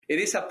It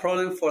is a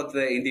problem for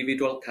the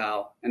individual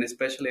cow, and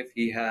especially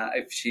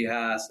if she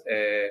has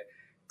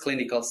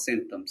clinical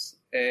symptoms.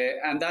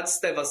 And that's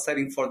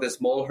devastating for the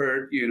small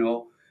herd.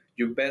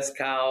 Your best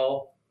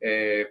cow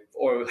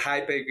or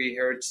high pedigree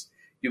herds,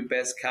 your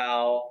best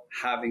cow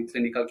having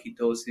clinical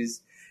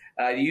ketosis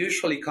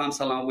usually comes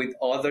along with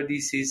other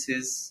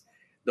diseases.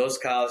 Those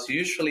cows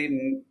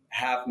usually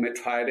have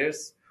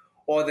metritis,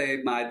 or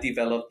they might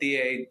develop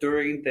DA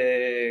during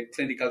the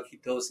clinical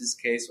ketosis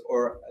case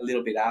or a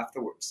little bit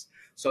afterwards.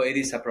 So it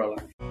is a problem.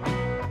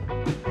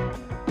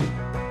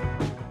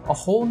 A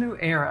whole new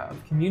era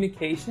of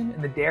communication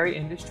in the dairy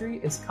industry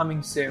is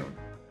coming soon.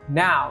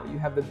 Now you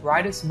have the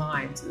brightest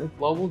minds of the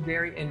global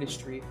dairy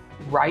industry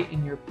right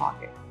in your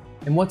pocket.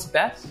 And what's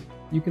best?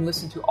 You can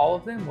listen to all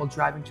of them while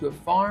driving to a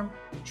farm,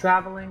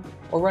 traveling,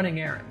 or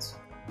running errands.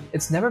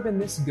 It's never been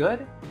this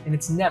good, and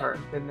it's never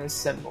been this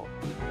simple.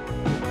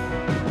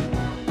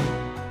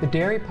 The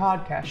Dairy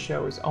Podcast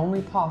Show is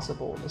only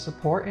possible with the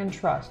support and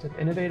trust of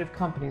innovative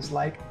companies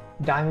like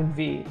Diamond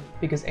V,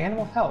 because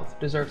animal health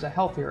deserves a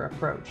healthier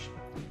approach.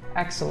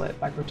 Excellent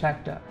by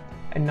Protecta,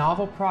 a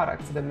novel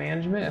product for the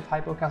management of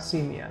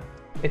hypocalcemia.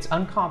 It's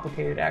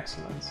uncomplicated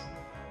excellence.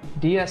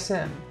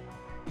 DSM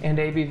and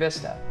AB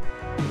Vista.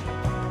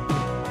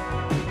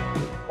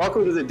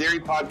 Welcome to the Dairy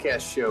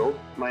Podcast Show.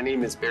 My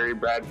name is Barry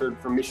Bradford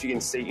from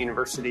Michigan State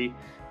University,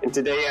 and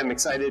today I'm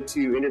excited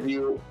to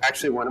interview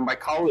actually one of my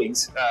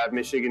colleagues at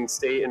Michigan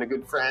State and a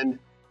good friend,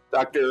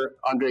 Dr.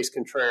 Andres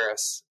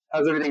Contreras.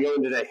 How's everything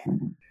going today?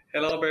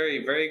 Hello,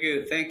 Barry. Very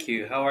good. Thank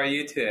you. How are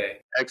you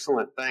today?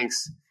 Excellent.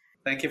 Thanks.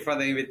 Thank you for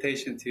the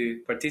invitation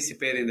to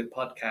participate in the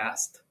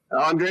podcast.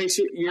 Andres,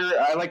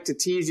 I like to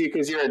tease you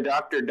because you're a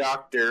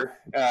doctor.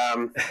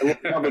 I will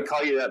probably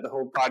call you that the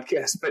whole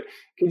podcast. But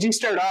could you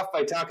start off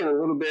by talking a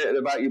little bit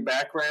about your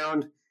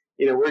background?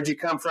 Where'd you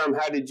come from?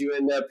 How did you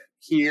end up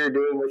here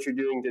doing what you're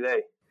doing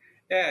today?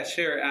 Yeah,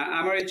 sure.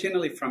 I'm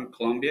originally from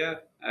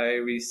Colombia. I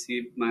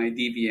received my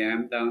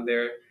DVM down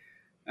there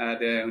at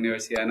the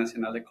Universidad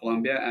Nacional de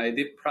Colombia. I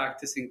did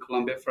practice in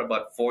Colombia for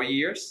about 4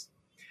 years.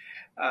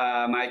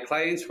 My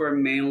clients were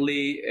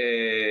mainly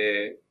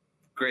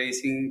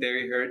grazing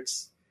dairy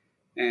herds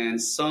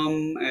and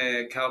some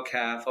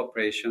cow-calf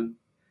operation.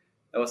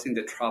 That was in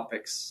the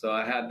tropics, so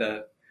I had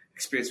the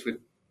experience with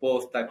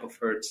both type of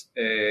herds.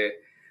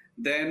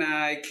 Then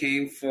I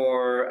came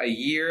for a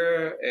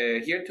year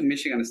here to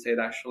Michigan State,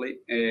 actually,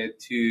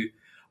 to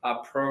a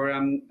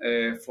program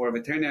for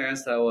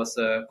veterinarians that was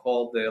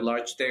called the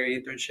Large Dairy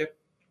Internship.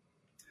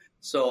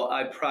 So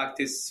I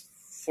practiced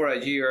for a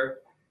year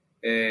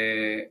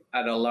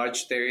at a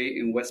large dairy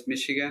in West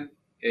Michigan,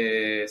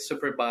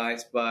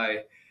 supervised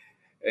by,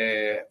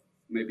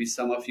 maybe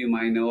some of you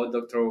might know,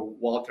 Dr.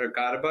 Walter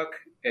Garbach.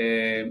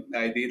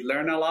 I did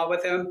learn a lot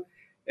with him.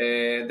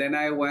 Then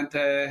I went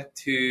back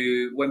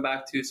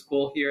to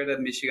school here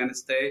at Michigan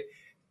State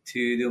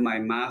to do my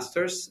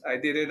master's. I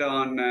did it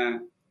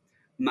on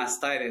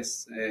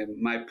mastitis.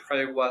 My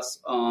project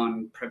was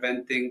on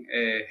preventing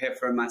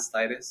heifer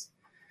mastitis.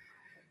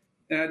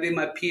 Then I did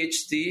my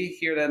PhD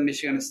here at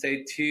Michigan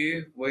State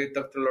too with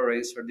Dr.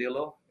 Lorraine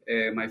Sordillo.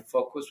 My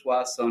focus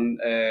was on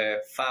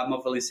fat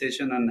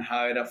mobilization and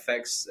how it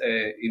affects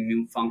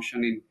immune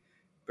function in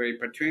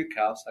peri-parturient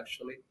cows,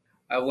 actually.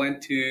 I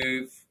went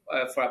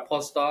for a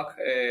postdoc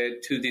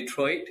to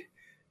Detroit,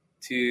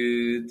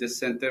 to the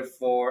Center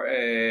for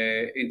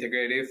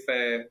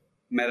Integrative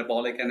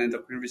Metabolic and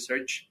Endocrine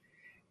Research.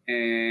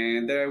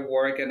 And there I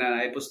worked in an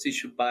adipose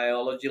tissue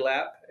biology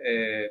lab.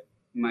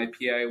 My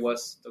PI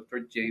was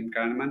Dr. James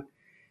Garneman.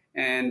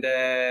 And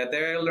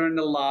there I learned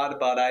a lot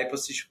about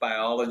adipose tissue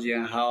biology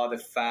and how the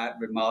fat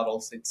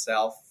remodels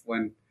itself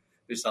when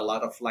there's a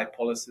lot of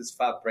lipolysis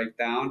fat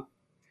breakdown.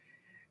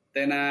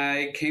 Then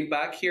I came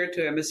back here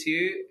to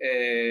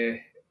MSU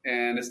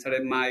and I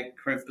started my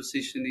current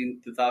position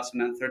in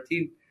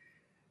 2013.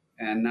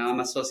 And now I'm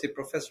associate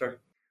professor.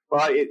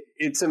 Well,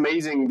 it's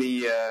amazing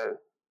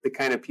the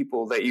kind of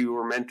people that you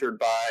were mentored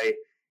by.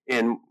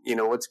 And,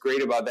 what's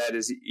great about that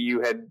is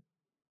you had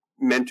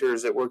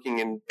mentors that working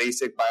in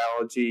basic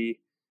biology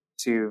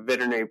to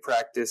veterinary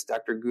practice.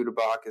 Dr.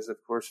 Gudebach is,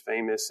 of course,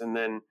 famous. And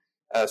then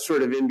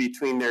sort of in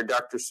between there,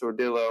 Dr.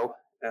 Sordillo,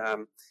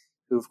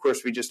 who, of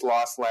course, we just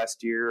lost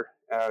last year.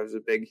 It was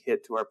a big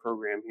hit to our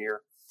program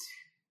here.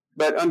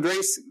 But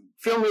Andres,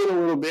 fill me in a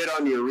little bit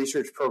on your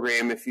research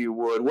program, if you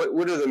would.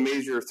 What are the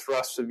major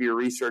thrusts of your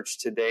research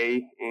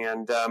today?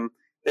 And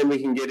then we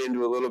can get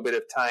into a little bit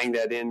of tying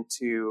that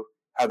into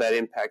how that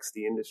impacts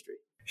the industry.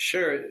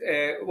 Sure.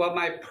 Well,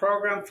 my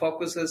program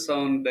focuses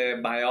on the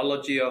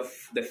biology of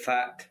the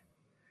fat,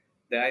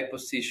 the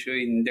adipose tissue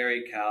in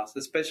dairy cows,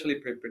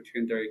 especially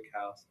peri-parturient dairy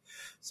cows.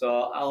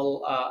 So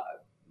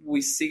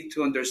we seek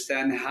to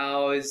understand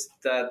how is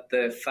that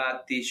the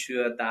fat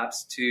tissue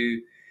adapts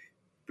to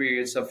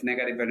periods of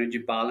negative energy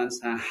balance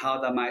and how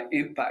that might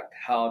impact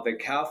how the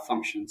cow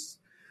functions,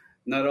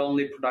 not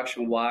only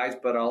production-wise,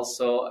 but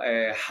also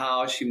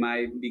how she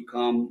might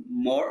become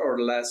more or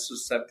less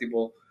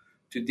susceptible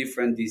to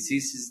different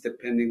diseases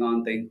depending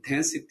on the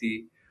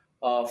intensity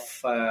of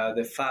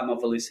the fat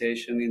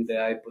mobilization in the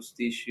adipose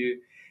tissue,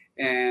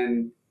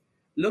 and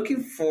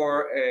looking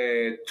for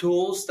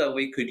tools that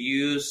we could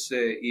use,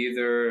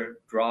 either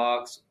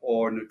drugs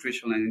or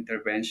nutritional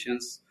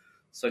interventions,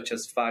 such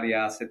as fatty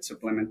acid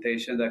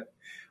supplementation, that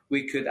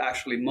we could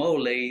actually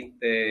modulate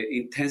the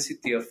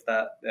intensity of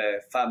that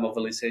fat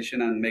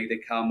mobilization and make the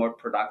cow more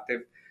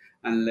productive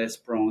and less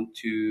prone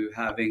to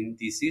having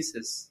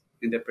diseases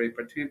in the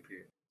pre-parturient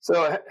period.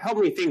 So help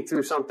me think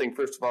through something,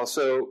 first of all.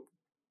 So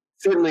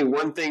certainly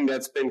one thing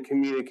that's been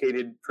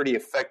communicated pretty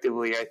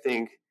effectively, I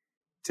think,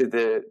 to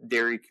the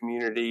dairy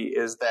community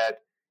is that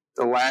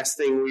the last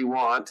thing we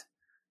want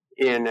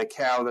in a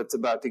cow that's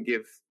about to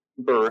give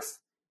birth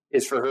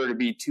is for her to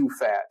be too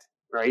fat,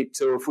 right?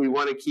 So if we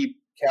want to keep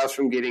cows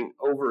from getting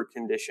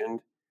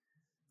over-conditioned,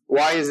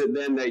 why is it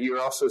then that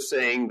you're also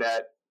saying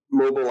that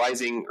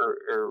mobilizing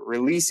or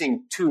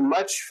releasing too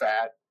much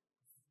fat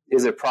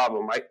is a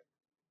problem, right?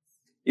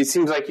 It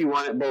seems like you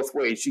want it both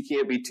ways. She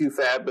can't be too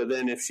fat, but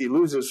then if she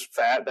loses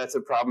fat, that's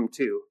a problem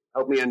too.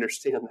 Help me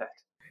understand that.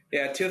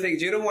 Yeah, two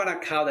things. You don't want a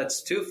cow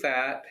that's too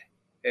fat,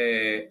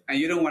 and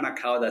you don't want a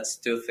cow that's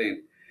too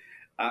thin.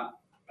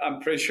 I'm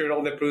pretty sure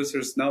all the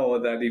producers know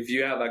that if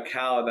you have a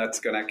cow that's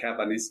gonna calve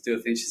and is too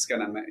thin, she's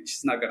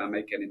not gonna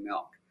make any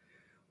milk.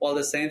 Well,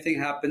 the same thing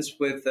happens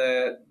with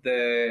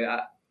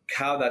the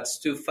cow that's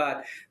too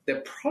fat. The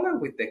problem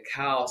with the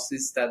cows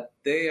is that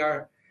they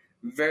are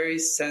very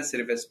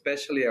sensitive,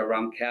 especially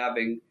around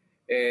calving,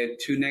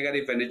 to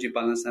negative energy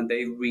balance, and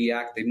they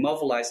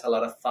mobilize a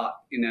lot of fat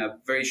in a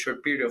very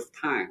short period of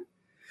time.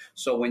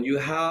 So when you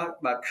have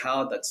a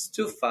cow that's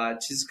too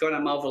fat, she's going to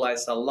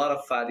mobilize a lot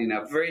of fat in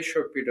a very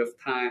short period of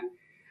time.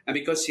 And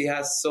because she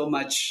has so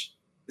much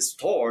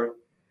stored,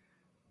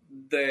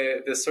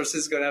 the source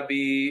is going to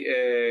be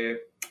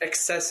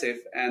excessive,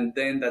 and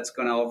then that's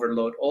going to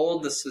overload all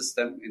the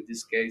system. In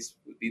this case,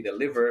 would be the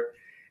liver,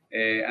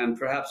 and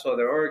perhaps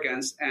other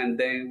organs, and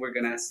then we're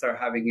going to start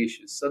having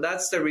issues. So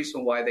that's the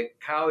reason why the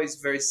cow is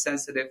very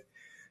sensitive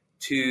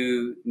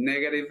to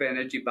negative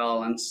energy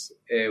balance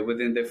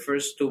within the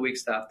first 2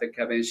 weeks after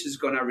calving. She's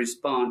going to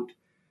respond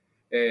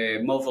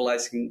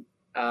mobilizing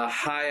a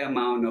high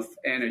amount of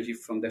energy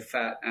from the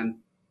fat, and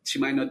she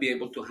might not be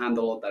able to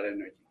handle all that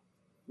energy.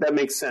 That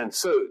makes sense.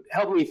 So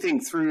help me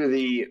think through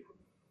the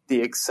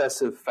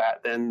excessive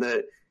fat then.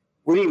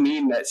 What do you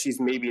mean that she's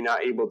maybe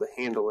not able to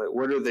handle it?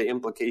 What are the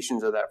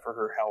implications of that for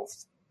her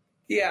health?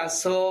 Yeah,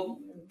 so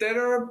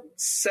there are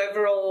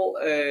several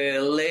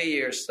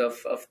layers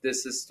of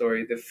this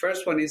story. The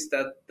first one is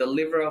that the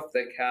liver of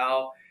the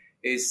cow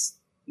is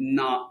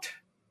not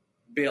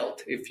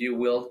built, if you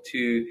will,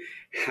 to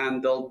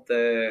handle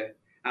the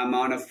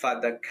amount of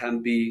fat that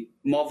can be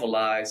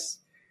mobilized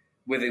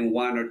within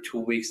 1 or 2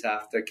 weeks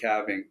after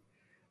calving.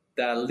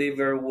 The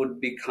liver would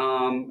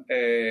become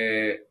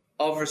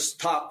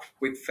overstocked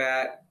with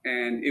fat,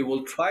 and it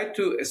will try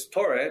to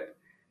store it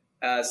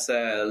as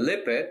a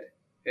lipid,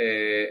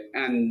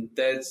 and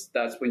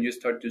that's when you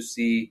start to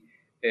see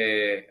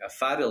a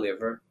fatty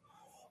liver.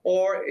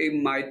 Or it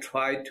might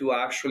try to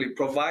actually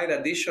provide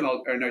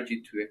additional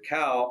energy to a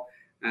cow,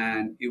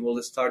 and it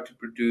will start to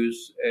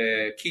produce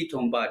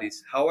ketone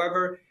bodies.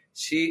 However,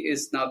 she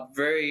is not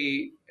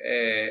very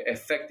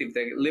effective.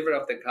 The liver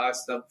of the cow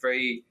is not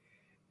very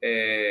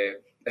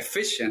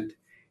efficient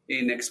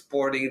in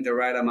exporting the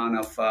right amount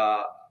of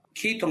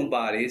ketone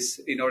bodies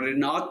in order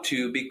not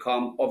to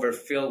become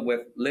overfilled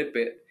with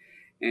lipid.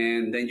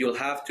 And then you'll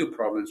have two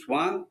problems.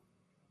 One,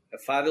 a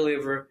fatty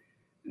liver,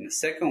 and the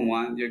second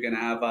one, you're going to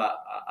have a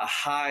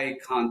high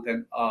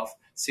content of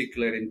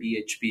circulating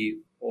BHB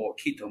or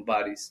ketone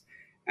bodies.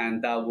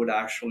 And that would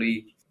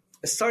actually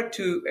start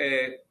to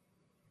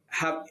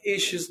have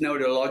issues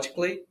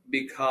neurologically,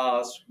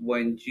 because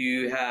when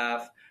you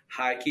have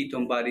high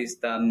ketone bodies,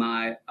 that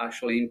might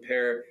actually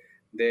impair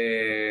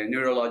the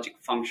neurologic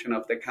function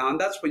of the cow. And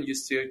that's when you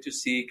start to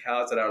see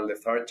cows that are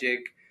lethargic,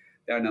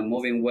 they're not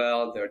moving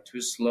well, they're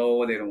too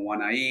slow, they don't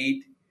want to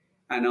eat.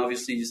 And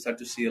obviously you start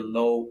to see a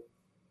low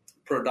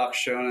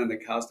production and the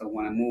cows don't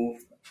want to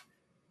move.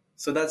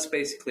 So that's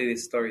basically the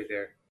story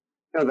there.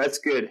 No, that's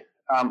good.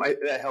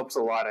 That helps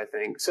a lot, I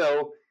think.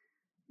 So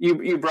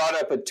you brought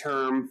up a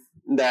term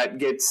that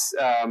gets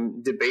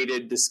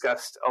debated,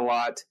 discussed a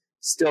lot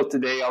still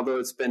today, although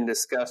it's been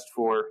discussed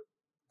for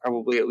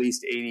probably at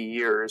least 80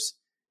 years,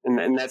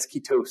 and that's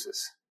ketosis,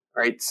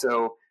 right?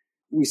 So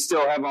we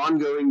still have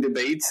ongoing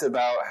debates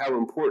about how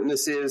important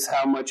this is,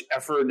 how much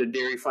effort a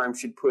dairy farm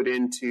should put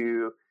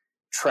into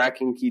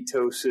tracking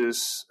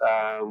ketosis,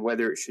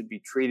 whether it should be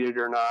treated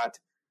or not.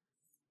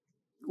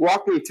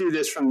 Walk me through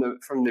this from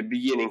the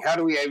beginning. How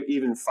do we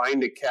even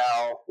find a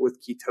cow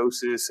with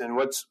ketosis, and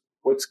what's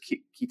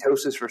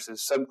ketosis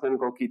versus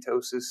subclinical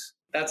ketosis?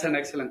 That's an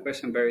excellent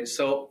question, Barry.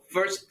 So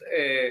first,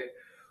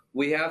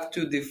 we have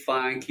to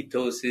define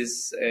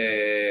ketosis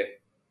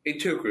in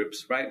two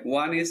groups, right?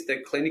 One is the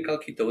clinical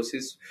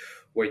ketosis,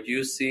 where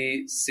you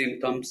see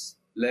symptoms,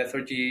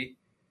 lethargy,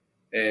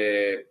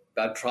 a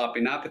drop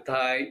in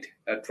appetite,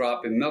 a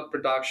drop in milk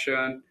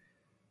production.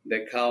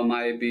 The cow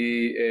might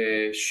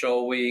be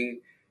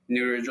showing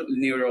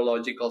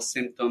neurological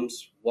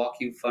symptoms,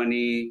 walking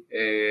funny,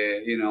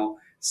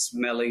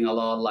 smelling a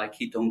lot like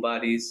ketone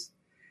bodies.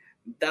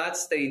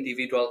 That's the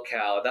individual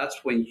cow.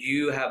 That's when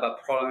you have a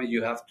problem,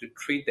 you have to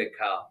treat the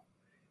cow.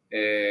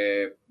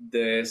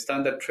 The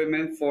standard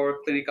treatment for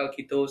clinical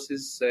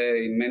ketosis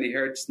in many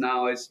herds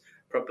now is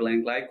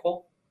propylene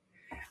glycol.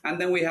 And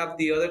then we have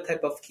the other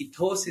type of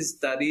ketosis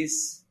that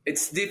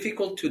it's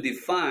difficult to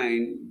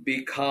define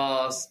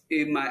because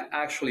it might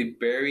actually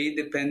vary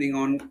depending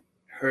on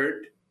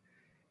herd.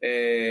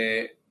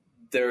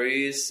 There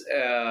is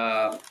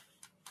a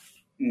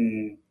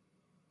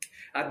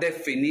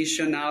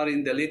definition out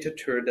in the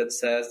literature that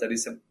says that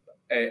it's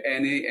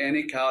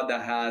any cow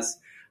that has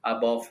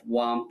above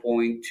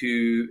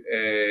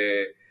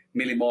 1.2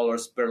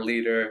 millimolars per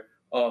liter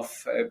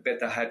of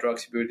beta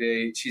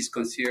hydroxybutyrate is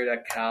considered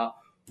a cow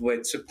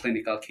with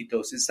subclinical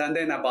ketosis, and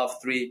then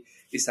above 3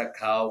 is a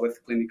cow with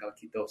clinical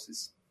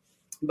ketosis.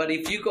 But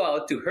if you go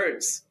out to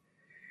herds,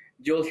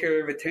 you'll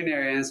hear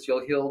veterinarians,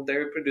 you'll hear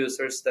dairy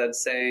producers that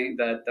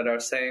are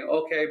saying,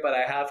 okay, but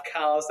I have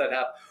cows that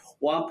have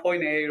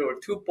 1.8 or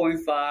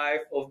 2.5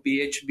 of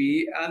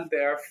BHB, and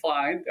they're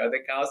fine. They're the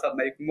cows that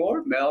make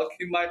more milk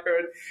in my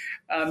herd.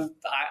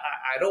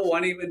 I don't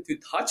want even to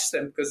touch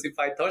them, because if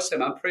I touch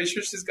them, I'm pretty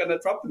sure she's going to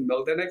drop the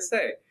milk the next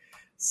day.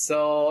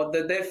 So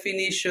the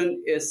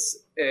definition needs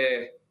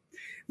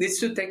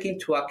to take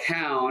into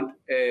account,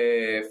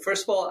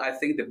 first of all, I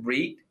think the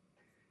breed.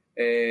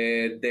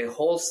 The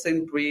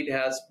Holstein breed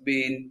has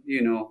been,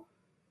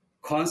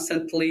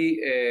 constantly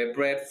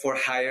bred for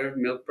higher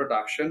milk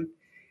production.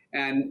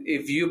 And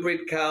if you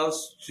breed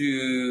cows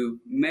to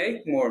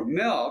make more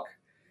milk,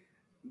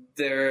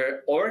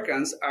 their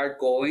organs are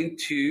going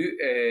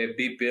to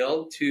be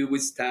built to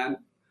withstand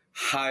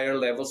higher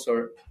levels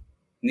of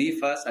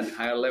NIFAS and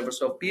higher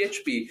levels of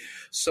BHB.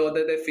 So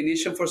the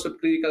definition for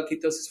subclinical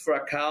ketosis for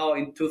a cow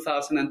in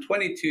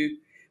 2022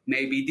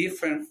 may be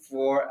different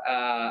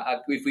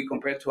if we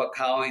compare to a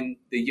cow in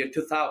the year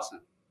 2000.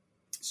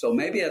 So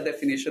maybe a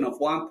definition of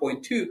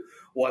 1.2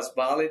 was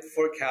valid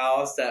for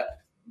cows that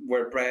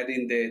were bred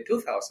in the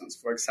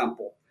 2000s, for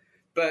example.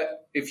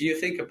 But if you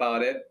think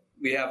about it,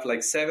 we have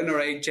like 7 or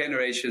 8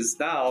 generations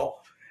now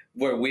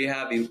where we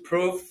have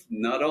improved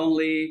not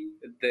only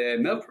the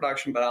milk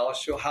production, but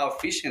also how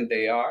efficient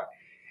they are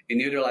in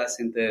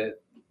utilizing the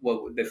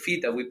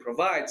feed that we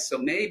provide. So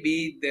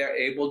maybe they're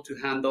able to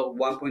handle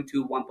 1.2,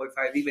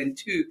 1.5, even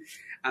 2,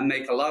 and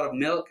make a lot of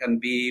milk and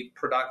be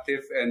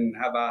productive and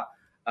have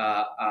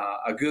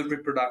a good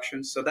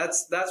reproduction. So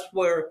that's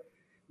where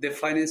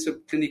defining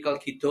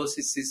subclinical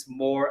ketosis is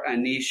more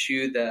an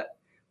issue that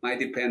might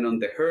depend on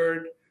the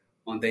herd,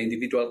 on the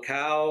individual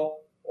cow,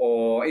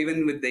 or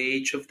even with the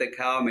age of the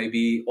cow.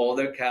 Maybe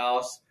older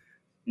cows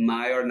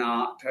might or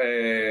not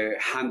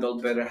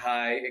handle better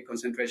high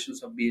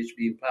concentrations of BHB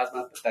in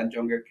plasma than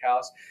younger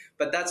cows.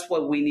 But that's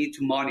what we need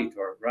to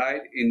monitor,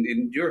 right,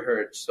 in your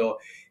herd. So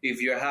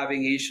if you're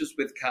having issues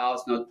with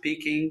cows not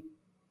peaking,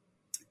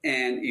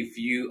 and if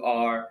you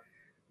are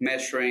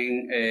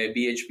measuring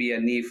BHB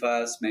and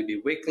NIFAS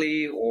maybe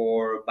weekly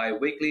or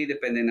bi-weekly,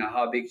 depending on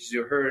how big is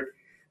your herd,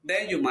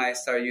 then you might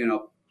start,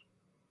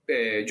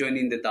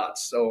 joining the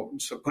dots, so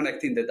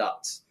connecting the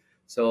dots.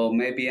 So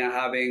maybe I'm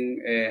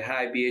having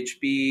high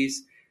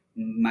BHBs,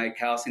 my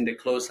cows in the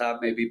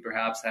close-up, maybe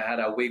perhaps I had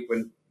a week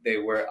when they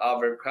were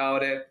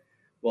overcrowded.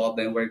 Well,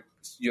 then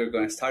you're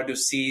going to start to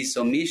see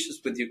some issues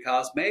with your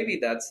cows. Maybe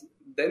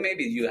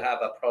you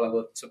have a problem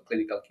with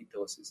subclinical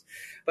ketosis.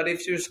 But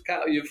if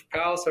your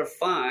cows are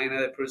fine and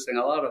they're producing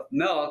a lot of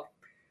milk,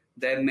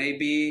 then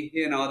maybe,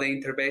 the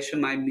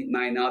intervention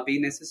might not be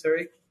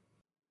necessary.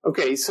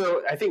 Okay,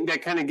 so I think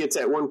that kind of gets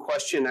at one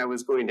question I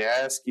was going to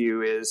ask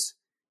you is,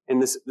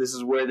 and this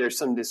is where there's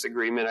some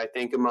disagreement, I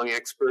think, among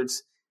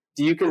experts.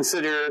 Do you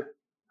consider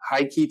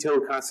high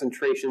ketone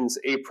concentrations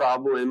a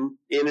problem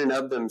in and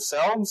of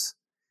themselves?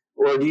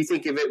 Or do you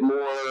think of it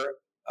more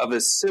of a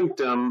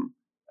symptom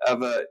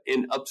of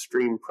an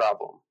upstream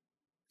problem?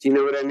 Do you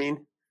know what I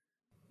mean?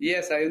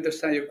 Yes, I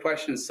understand your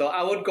question. So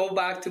I would go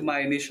back to my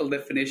initial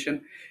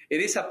definition.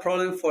 It is a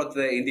problem for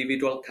the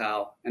individual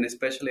cow, and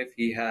especially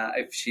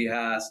if she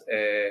has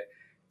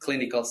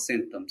clinical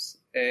symptoms.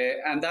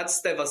 And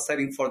that's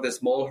devastating for the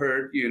small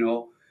herd.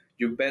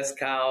 Your best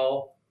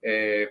cow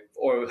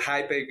or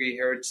high pedigree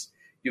herds,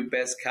 your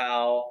best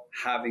cow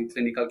having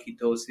clinical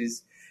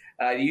ketosis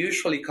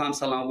usually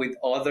comes along with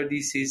other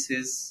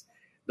diseases.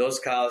 Those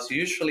cows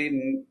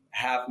usually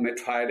have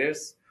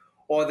metritis,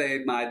 or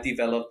they might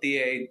develop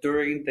DA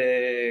during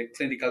the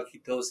clinical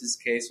ketosis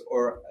case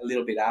or a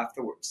little bit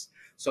afterwards.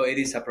 So it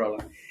is a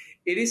problem.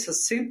 It is a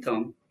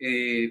symptom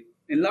in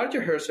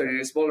larger herds or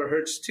in smaller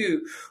herds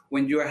too,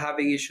 when you are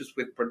having issues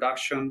with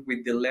production,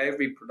 with delayed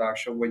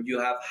reproduction, when you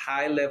have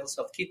high levels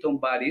of ketone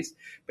bodies,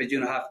 but you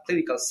don't have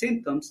clinical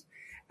symptoms.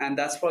 And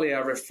that's probably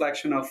a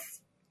reflection of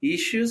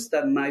issues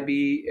that might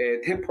be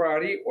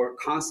temporary or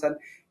constant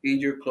in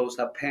your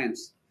close-up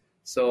pens.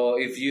 So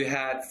if you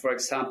had, for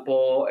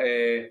example,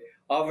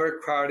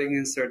 overcrowding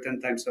in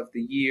certain times of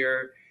the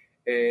year,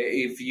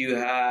 if you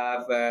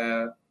have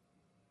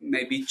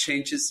maybe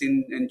changes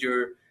in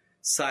your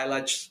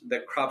silage, the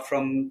crop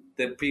from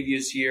the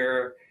previous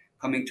year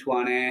coming to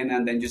an end,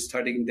 and then you're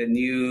starting the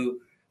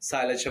new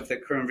silage of the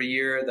current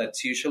year.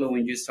 That's usually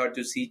when you start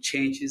to see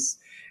changes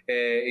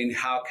in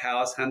how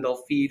cows handle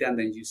feed, and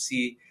then you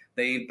see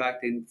the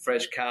impact in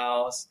fresh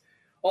cows.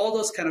 All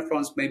those kind of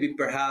fronts. Maybe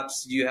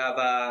perhaps you have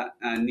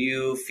a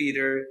new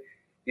feeder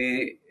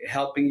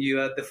helping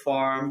you at the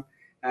farm,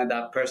 and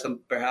that person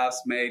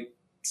perhaps made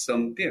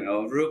some,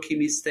 rookie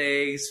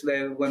mistakes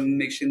when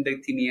mixing the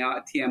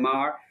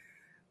TMR.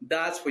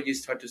 That's where you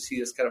start to see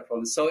this kind of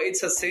problem. So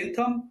it's a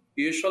symptom,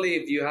 usually,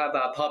 if you have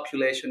a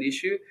population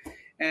issue,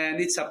 and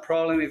it's a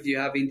problem if you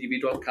have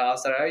individual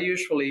cows that are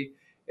usually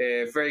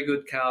very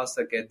good cows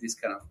that get these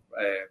kind of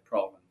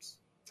problems.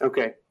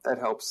 Okay, that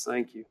helps.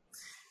 Thank you.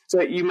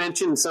 So you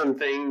mentioned some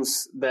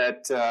things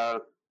that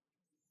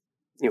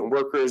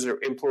workers or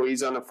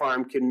employees on a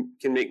farm can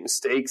make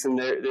mistakes, and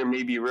there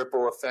may be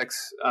ripple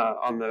effects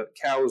on the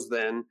cows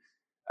then.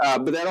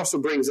 But that also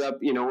brings up,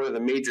 one of the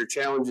major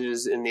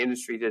challenges in the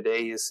industry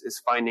today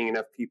is finding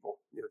enough people,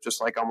 just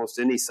like almost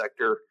any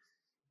sector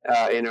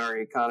in our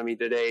economy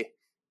today.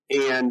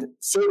 And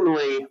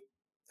certainly,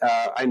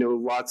 I know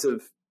lots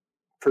of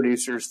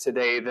producers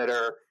today that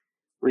are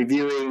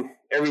reviewing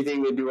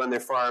everything they do on their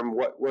farm.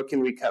 What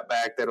can we cut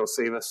back that'll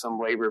save us some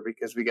labor,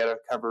 because we got to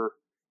cover,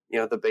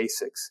 the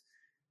basics.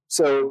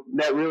 So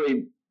that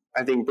really,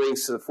 I think,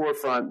 brings to the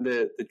forefront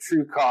the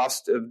true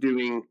cost of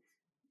doing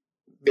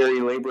very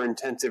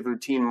labor-intensive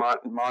routine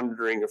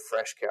monitoring of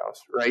fresh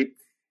cows, right?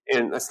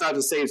 And that's not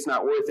to say it's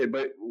not worth it,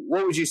 but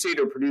what would you say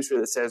to a producer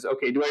that says,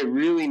 okay, do I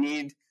really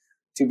need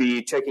to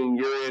be checking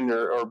urine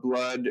or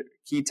blood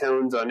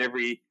ketones on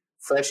every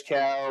fresh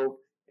cow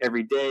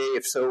every day?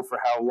 If so, for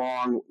how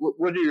long?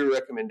 What are your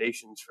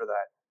recommendations for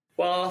that?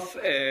 Well,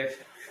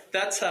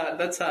 that's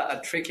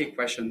a tricky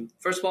question.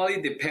 First of all,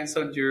 it depends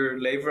on your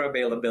labor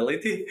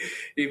availability.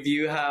 If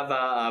you have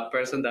a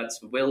person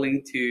that's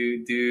willing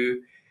to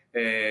do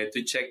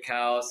to check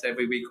cows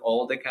every week,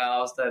 all the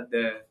cows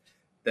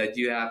that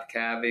you have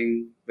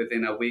calving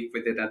within a week,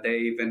 within a day,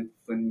 even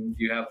when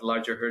you have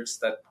larger herds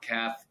that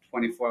calf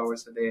 24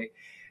 hours a day,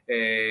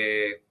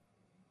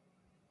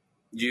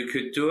 you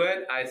could do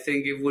it. I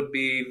think it would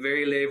be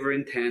very labor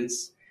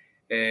intense.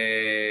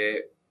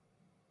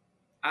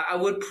 I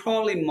would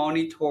probably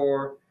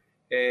monitor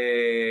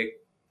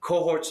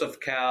cohorts of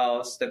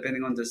cows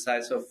depending on the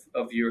size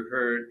of your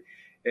herd.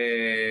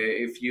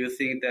 If you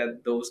think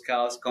that those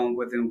cows come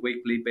within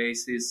weekly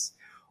basis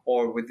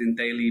or within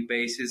daily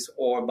basis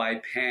or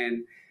by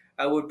pen,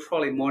 I would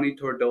probably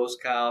monitor those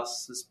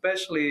cows,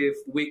 especially if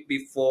week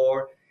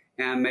before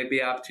and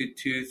maybe up to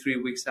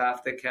 2-3 weeks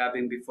after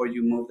calving, before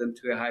you move them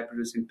to a high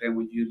producing pen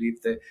when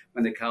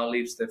the cow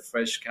leaves the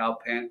fresh cow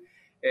pen.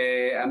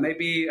 And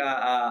maybe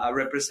a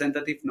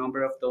representative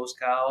number of those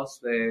cows.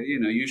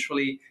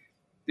 Usually,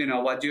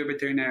 what your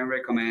veterinarian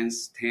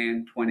recommends,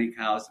 10, 20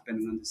 cows,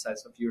 depending on the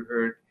size of your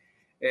herd.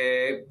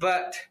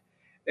 But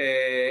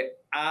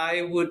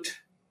I would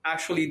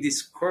actually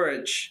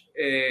discourage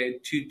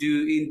to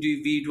do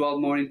individual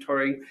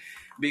monitoring,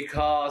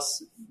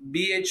 because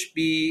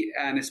BHB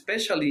and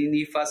especially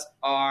NIFAS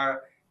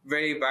are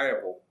very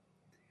variable.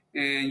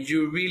 And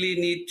you really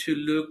need to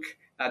look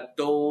at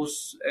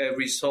those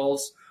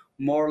results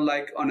more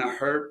like on a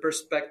herd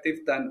perspective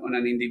than on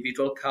an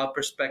individual cow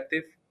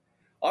perspective.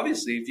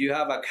 Obviously, if you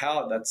have a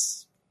cow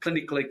that's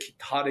clinically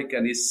ketotic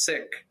and is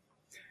sick,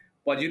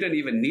 well, you don't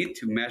even need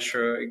to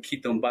measure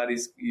ketone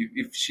bodies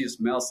if she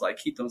smells like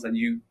ketones, and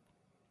you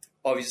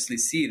obviously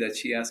see that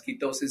she has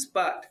ketosis.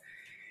 But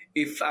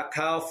if a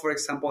cow, for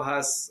example,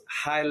 has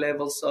high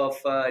levels of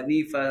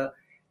NIFA,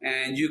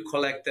 and you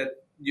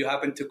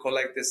happen to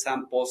collect the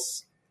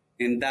samples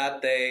in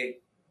that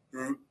day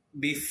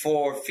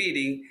before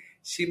feeding,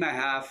 she might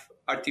have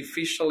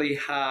artificially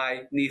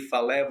high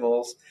NIFA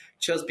levels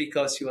just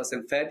because she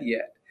wasn't fed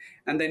yet.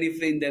 And then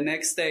if in the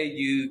next day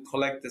you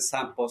collect the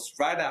samples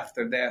right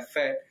after they're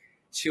fed,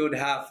 she would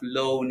have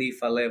low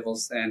NIFA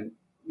levels, and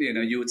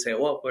you would say,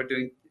 well, we're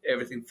doing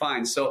everything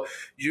fine. So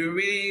you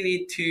really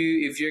need to,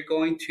 if you're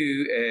going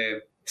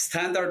to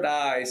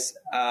standardize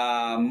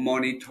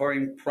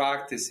monitoring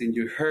practice in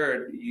your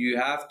herd, you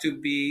have to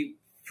be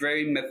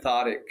very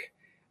methodic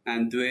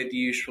and do it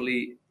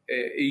usually.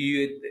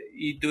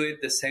 You do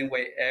it the same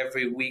way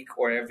every week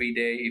or every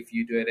day if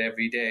you do it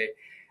every day.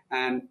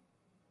 And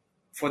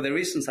for the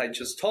reasons I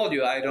just told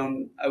you, I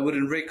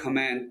wouldn't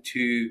recommend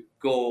to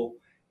go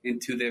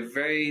into the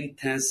very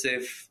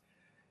intensive,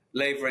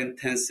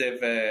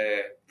 labor-intensive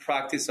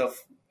practice of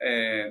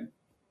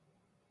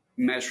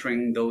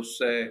measuring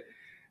those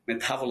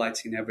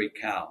metabolites in every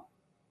cow.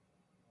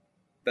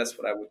 That's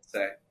what I would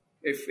say,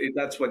 if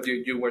that's what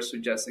you were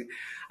suggesting.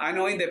 I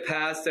know in the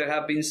past there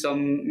have been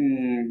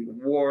some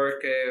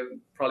work,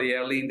 probably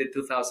early in the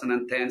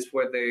 2010s,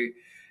 where they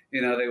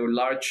were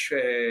large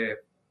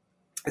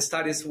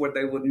studies where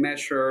they would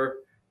measure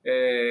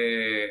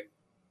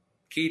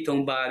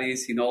ketone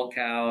bodies in all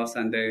cows,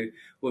 and they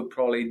would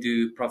probably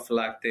do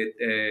prophylactic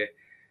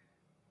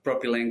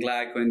propylene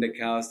glycol in the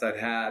cows that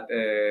had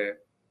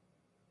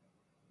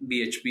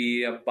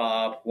BHB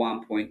above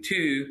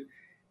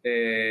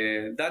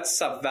 1.2.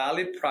 That's a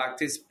valid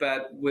practice,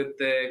 but with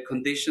the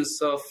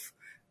conditions of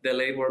the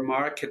labor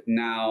market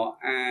now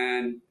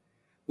and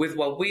with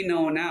what we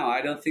know now,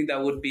 I don't think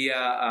that would be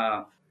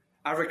a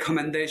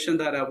recommendation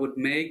that I would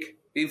make.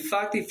 In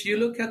fact, if you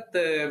look at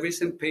the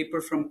recent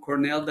paper from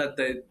Cornell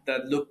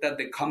that looked at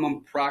the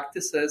common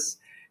practices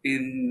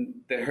in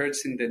the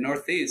herds in the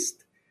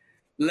Northeast,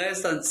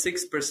 less than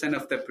 6%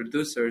 of the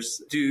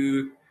producers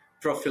do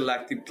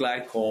prophylactic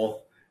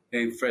glycol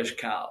in fresh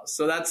cows.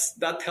 So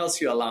that tells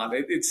you a lot.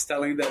 It's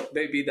telling that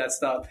maybe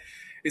it's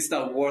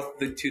not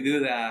worth it to do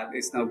that.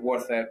 It's not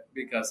worth it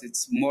because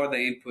it's more the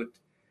input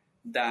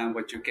than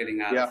what you're getting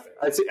out of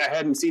it. I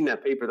hadn't seen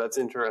that paper. That's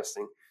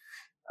interesting.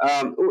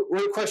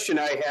 One question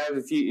I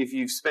have, if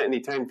you've spent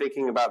any time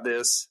thinking about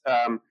this,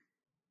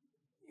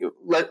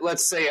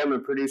 let's say I'm a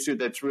producer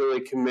that's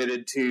really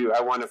committed to,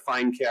 I want to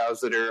find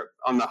cows that are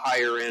on the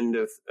higher end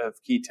of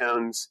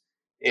ketones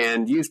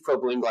and use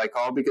propylene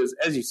glycol because,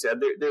 as you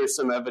said, there's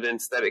some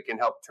evidence that it can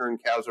help turn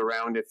cows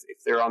around if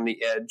they're on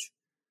the edge.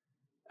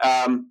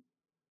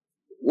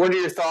 What are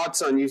your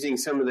thoughts on using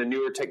some of the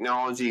newer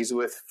technologies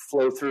with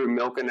flow-through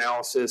milk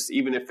analysis,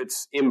 even if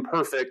it's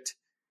imperfect,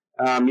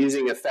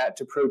 using a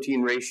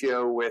fat-to-protein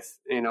ratio with,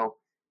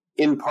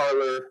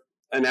 in-parlor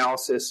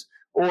analysis,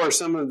 or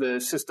some of the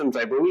systems,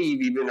 I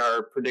believe, even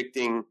are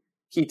predicting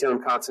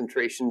ketone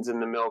concentrations in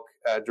the milk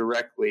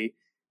directly,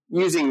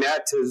 using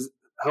that to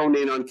hone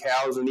in on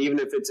cows, and even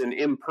if it's an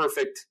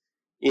imperfect,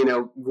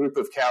 group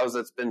of cows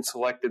that's been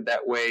selected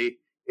that way,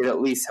 it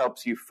at least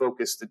helps you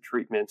focus the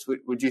treatments.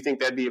 Would you think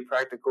that'd be a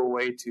practical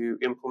way to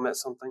implement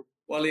something?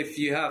 Well, if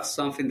you have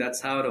something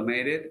that's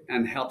automated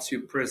and helps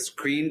you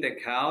pre-screen the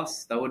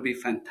cows, that would be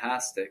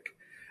fantastic.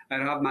 I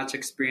don't have much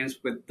experience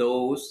with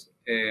those.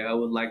 I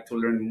would like to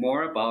learn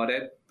more about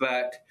it,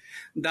 but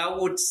that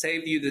would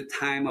save you the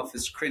time of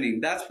screening.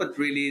 That's what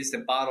really is the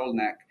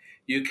bottleneck.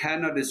 You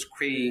cannot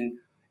screen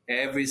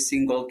every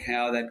single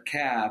cow that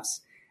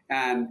calves,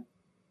 and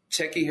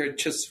checking her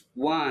just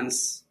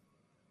once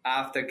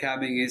after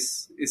calving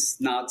is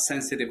not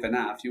sensitive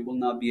enough. You will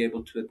not be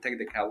able to detect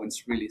the cow when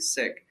it's really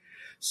sick.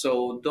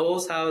 So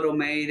those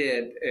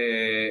automated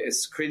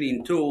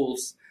screening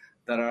tools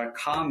that are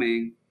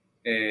coming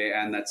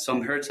and that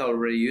some herds are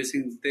already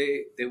using,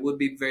 they would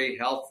be very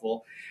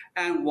helpful.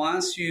 And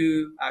once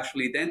you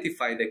actually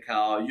identify the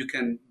cow, you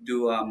can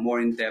do a more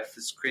in-depth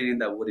screening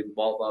that would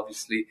involve,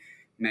 obviously,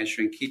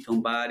 measuring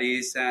ketone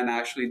bodies and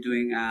actually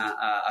doing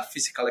a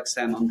physical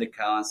exam on the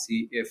cow and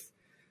see if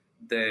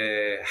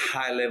the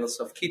high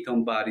levels of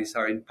ketone bodies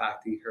are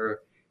impacting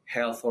her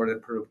health or the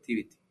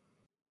productivity.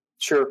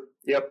 Sure.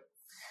 Yep.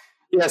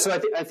 Yeah. So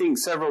I think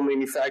several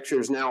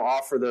manufacturers now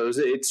offer those.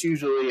 It's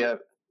usually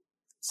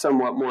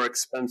somewhat more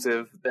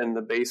expensive than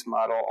the base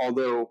model,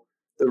 although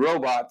the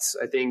robots,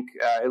 I think,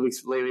 at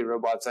least Lely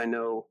robots I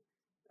know,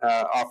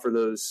 offer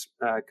those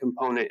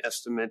component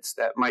estimates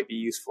that might be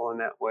useful in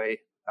that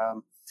way.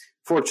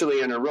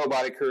 Fortunately, in a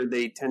robotic herd,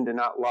 they tend to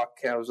not lock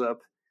cows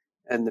up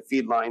and the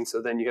feed line,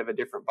 so then you have a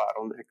different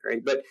bottleneck,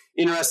 right? But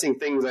interesting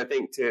things, I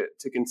think, to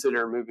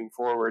consider moving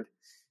forward.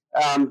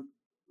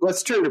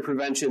 Let's turn to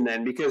prevention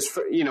then, because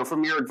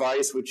from your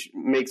advice, which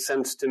makes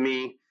sense to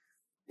me,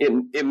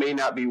 it may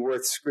not be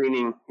worth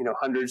screening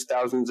hundreds,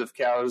 thousands of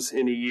cows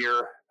in a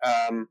year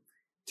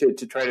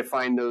to try to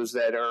find those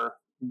that are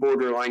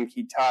borderline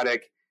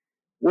ketotic.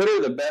 What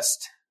are the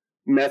best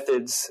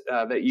methods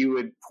that you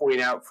would point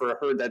out for a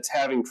herd that's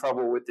having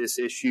trouble with this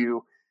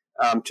issue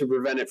to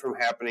prevent it from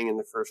happening in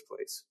the first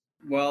place?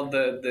 Well,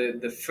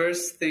 the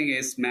first thing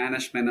is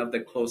management of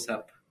the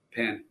close-up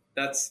pen.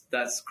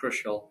 That's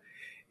crucial.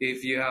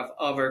 If you have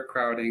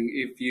overcrowding,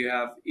 if you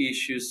have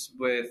issues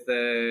with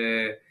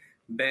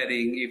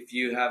bedding, if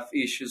you have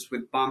issues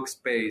with bunk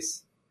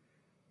space,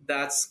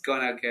 that's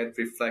gonna get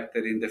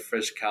reflected in the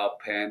fresh cow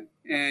pen.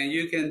 And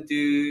you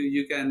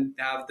can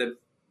have the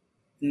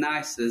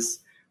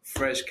nicest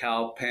fresh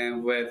cow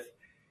pen with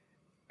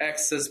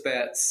excess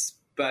beds.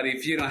 But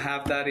if you don't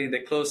have that in the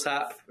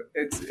close-up,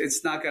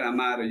 it's not going to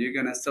matter. You're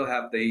going to still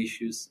have the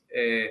issues.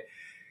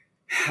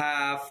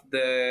 Have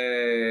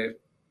the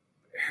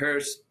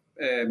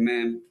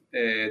herdsman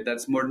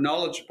that's more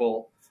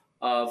knowledgeable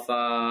of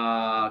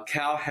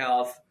cow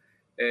health,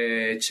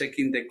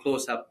 checking the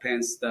close-up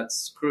pens.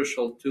 That's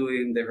crucial too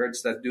in the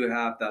herds that do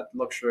have that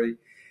luxury.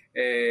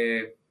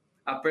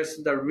 A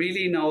person that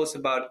really knows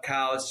about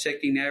cows,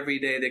 checking every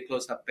day the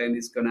close-up pen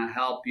is going to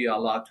help you a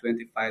lot to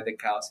identify the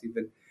cows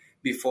even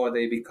before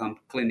they become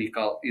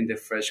clinical in the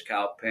fresh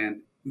cow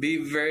pen. Be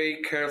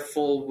very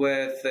careful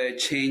with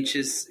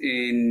changes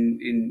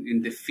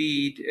in the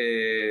feed.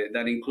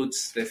 That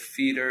includes the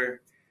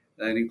feeder,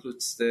 that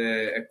includes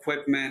the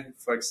equipment.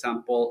 For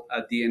example,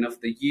 at the end of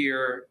the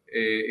year,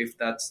 if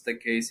that's the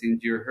case in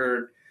your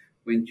herd,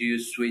 when you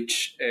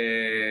switch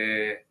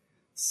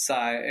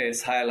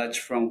silage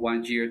from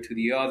one year to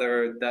the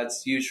other,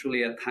 that's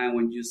usually a time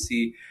when you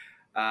see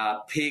a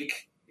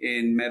peak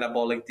in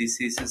metabolic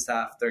diseases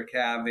after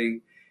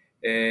calving.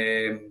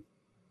 I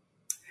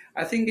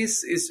think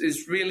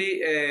it's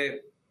really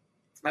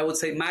I would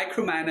say,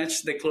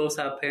 micromanage the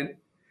close-out pen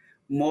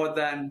more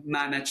than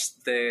manage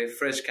the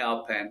fresh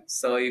cow pen.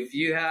 So if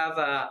you have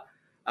a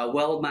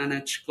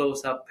well-managed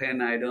close-out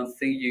pen, I don't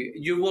think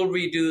you will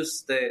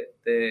reduce the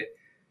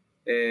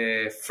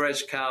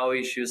fresh cow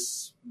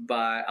issues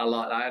by a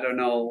lot. I don't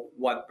know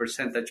what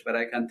percentage, but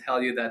I can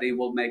tell you that it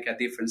will make a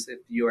difference if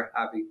you are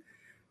having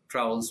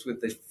problems with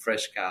the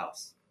fresh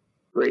cows.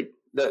 Great.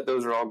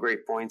 Those are all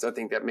great points. I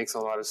think that makes a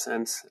lot of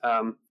sense.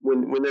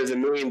 When there's a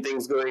million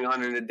things going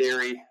on in a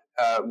dairy,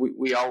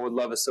 we all would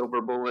love a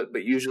silver bullet,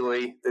 but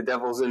usually the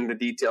devil's in the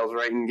details,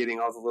 right? And getting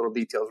all the little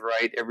details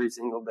right every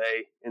single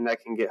day, and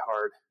that can get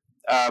hard.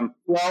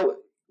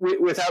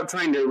 Without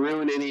trying to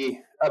ruin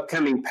any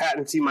upcoming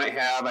patents you might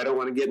have, I don't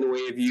want to get in the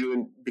way of you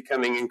and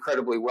becoming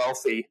incredibly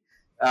wealthy.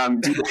 I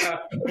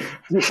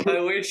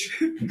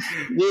wish.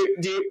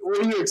 What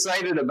are you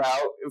excited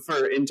about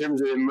in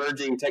terms of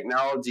emerging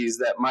technologies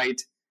that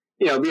might,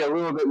 be a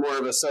little bit more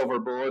of a silver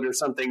bullet or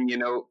something,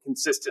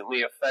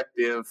 consistently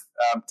effective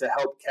to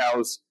help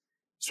cows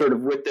sort of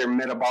with their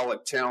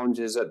metabolic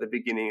challenges at the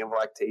beginning of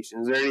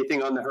lactation? Is there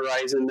anything on the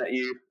horizon that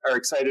you are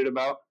excited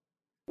about?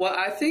 Well,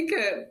 I think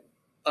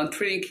on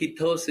treating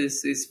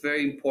ketosis, it's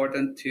very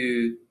important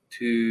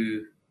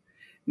to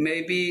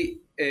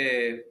maybe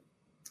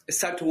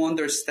start to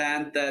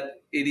understand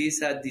that it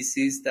is a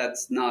disease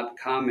that's not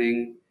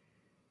coming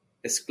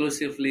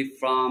exclusively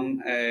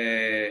from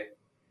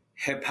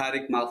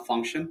hepatic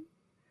malfunction.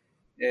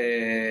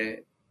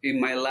 In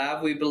my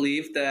lab, we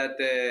believe that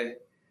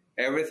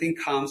everything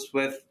comes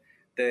from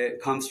the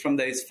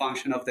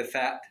dysfunction of the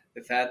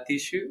fat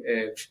tissue.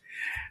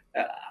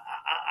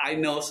 I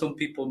know some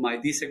people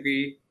might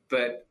disagree,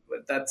 but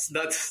that's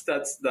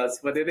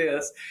what it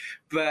is.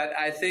 But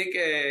I think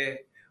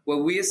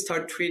when we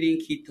start treating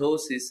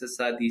ketosis as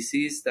a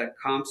disease that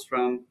comes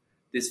from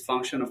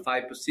dysfunction of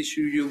adipose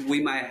tissue,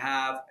 we might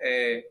have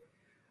a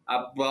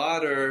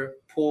broader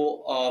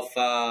pool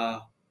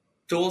of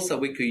tools that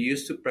we could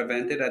use to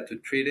prevent it and to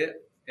treat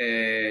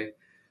it.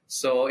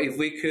 So if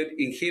we could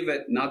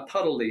inhibit, not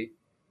totally,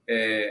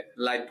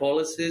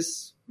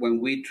 lipolysis when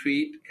we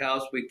treat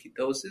cows with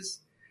ketosis,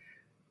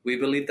 we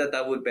believe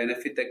that would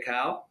benefit the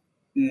cow.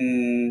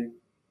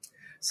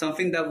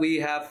 Something that we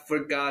have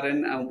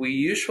forgotten and we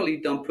usually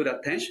don't put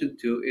attention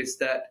to is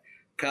that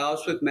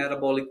cows with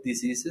metabolic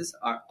diseases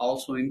are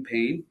also in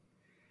pain.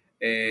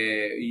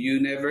 You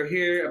never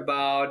hear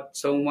about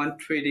someone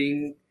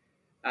treating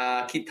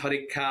a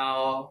ketotic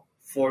cow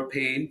for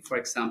pain, for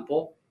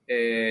example.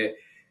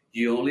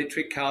 You only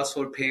treat cows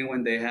for pain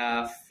when they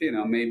have,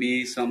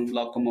 maybe some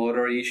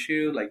locomotor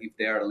issue, like if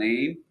they are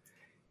lame,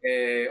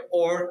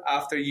 or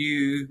after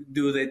you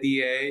do the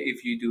DA,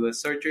 if you do a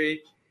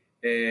surgery.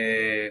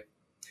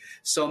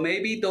 So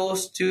maybe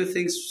those two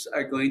things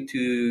are going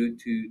to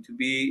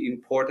be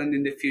important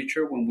in the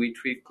future when we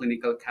treat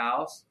clinical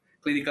cows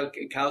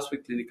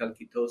with clinical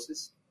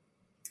ketosis.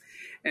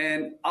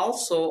 And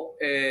also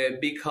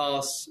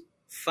because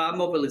fat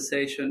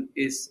mobilization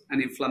is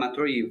an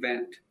inflammatory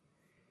event.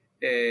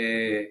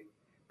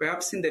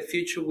 Perhaps in the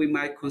future we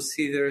might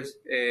consider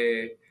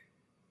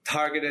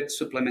targeted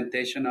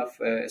supplementation of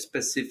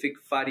specific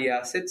fatty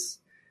acids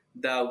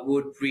that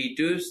would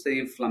reduce the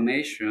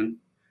inflammation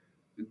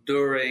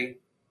during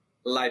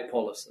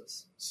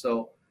lipolysis.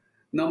 So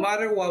no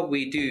matter what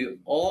we do,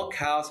 all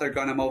cows are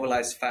going to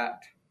mobilize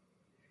fat.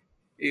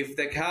 If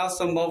the cows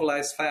don't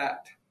mobilize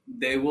fat,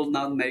 they will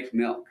not make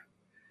milk.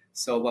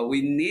 So what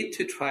we need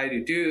to try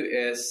to do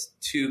is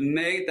to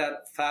make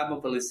that fat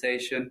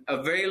mobilization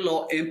a very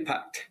low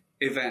impact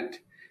event.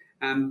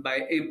 And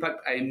by impact,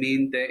 I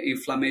mean the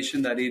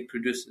inflammation that it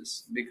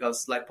produces,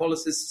 because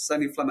lipolysis is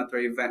an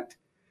inflammatory event,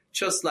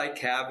 just like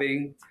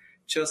calving,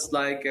 just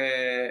like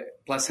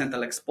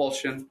placental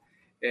expulsion.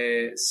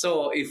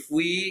 So if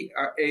we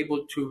are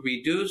able to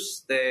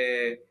reduce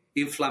the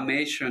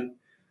inflammation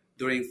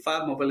during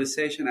fat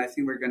mobilization, I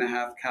think we're going to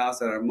have cows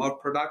that are more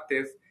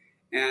productive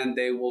and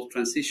they will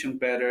transition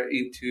better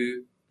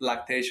into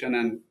lactation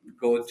and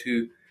go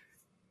to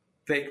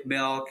fake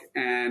milk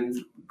and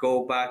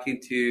go back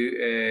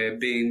into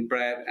being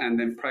bred and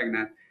then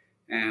pregnant,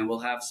 and we'll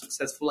have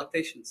successful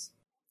lactations.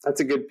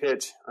 That's a good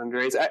pitch,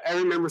 Andres. I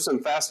remember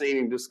some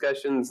fascinating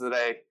discussions that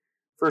I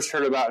first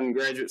heard about in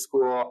graduate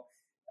school.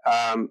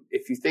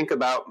 If you think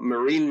about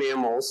marine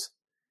mammals,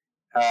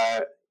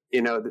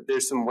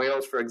 there's some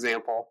whales, for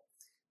example,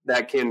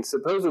 that can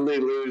supposedly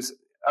lose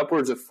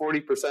upwards of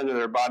 40% of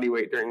their body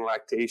weight during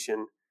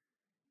lactation.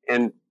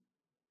 And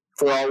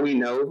for all we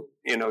know,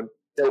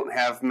 don't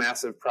have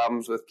massive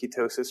problems with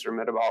ketosis or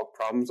metabolic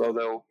problems,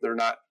 although they're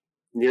not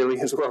nearly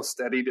as well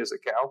studied as a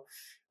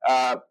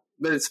cow.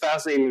 But it's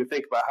fascinating to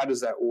think about how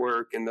does that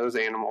work in those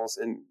animals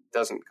and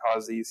doesn't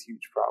cause these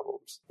huge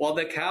problems. Well,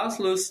 the cows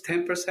lose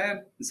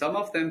 10%. Some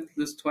of them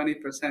lose 20%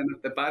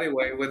 of the body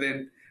weight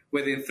within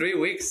 3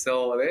 weeks.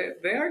 So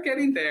they are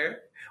getting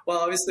there. Well,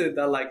 obviously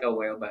not like a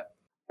whale, but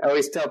I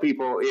always tell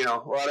people, a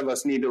lot of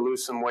us need to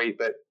lose some weight,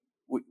 but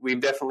we've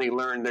definitely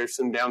learned there's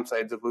some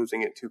downsides of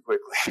losing it too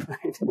quickly.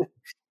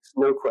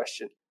 No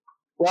question.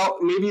 Well,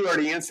 maybe you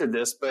already answered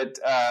this, but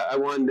I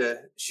wanted to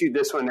shoot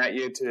this one at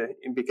you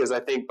because I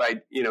think by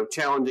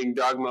challenging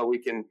dogma, we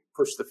can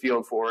push the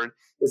field forward.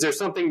 Is there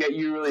something that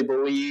you really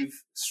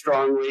believe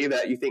strongly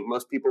that you think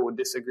most people would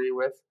disagree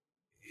with?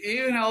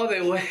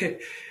 The way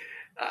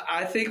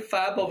I think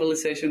fat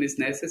mobilization is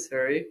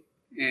necessary,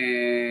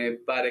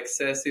 but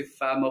excessive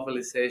fat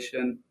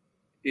mobilization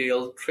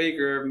it'll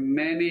trigger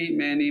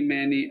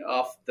many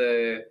of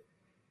the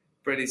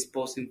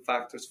predisposing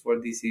factors for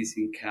disease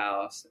in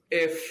cows.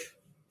 If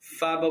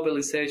fat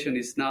mobilization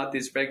is not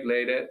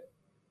dysregulated,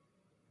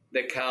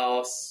 the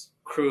cows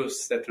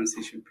cruise the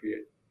transition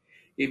period.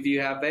 If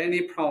you have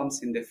any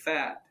problems in the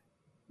fat,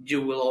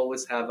 you will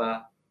always have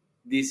a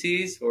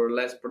disease or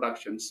less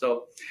production.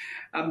 So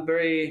I'm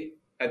very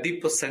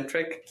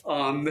adipocentric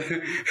on...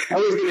 I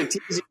was going to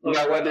tease you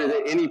about whether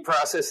any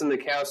process in the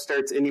cow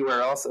starts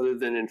anywhere else other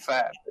than in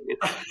fat.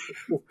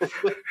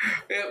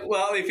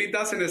 Well, if it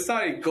doesn't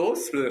start, it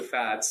goes through the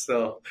fat.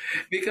 So,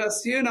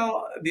 because, the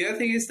other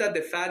thing is that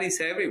the fat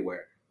is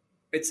everywhere.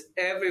 It's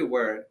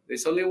everywhere.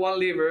 There's only one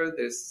liver.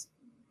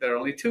 There are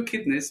only two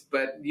kidneys,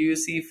 but you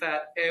see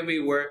fat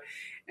everywhere.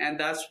 And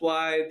that's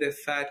why the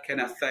fat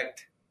can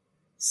affect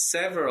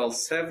several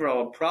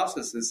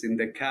processes in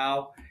the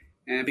cow,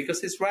 and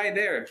because it's right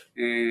there.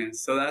 And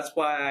so that's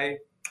why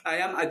I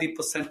am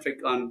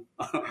adipocentric on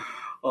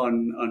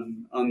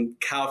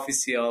cow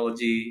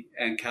physiology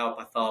and cow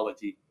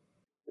pathology.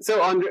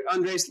 So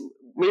Andres,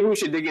 maybe we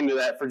should dig into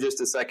that for just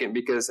a second,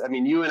 because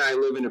you and I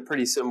live in a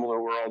pretty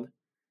similar world.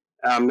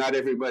 Not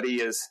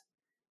everybody is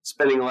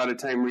spending a lot of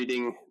time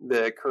reading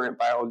the current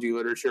biology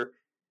literature.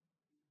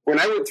 When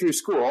I went through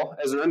school,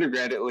 as an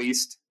undergrad at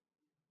least,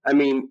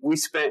 we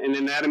spent in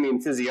anatomy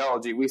and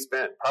physiology, we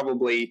spent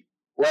probably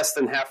less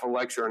than half a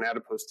lecture on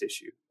adipose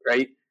tissue,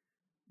 right?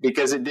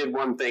 Because it did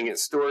one thing: it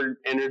stored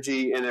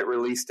energy and it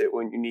released it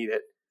when you need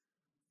it.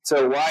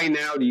 So why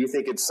now do you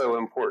think it's so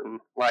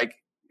important? Like,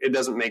 it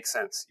doesn't make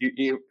sense.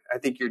 I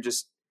think you're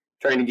just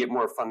trying to get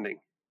more funding.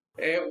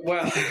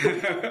 Well,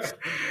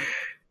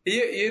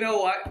 you know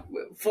what?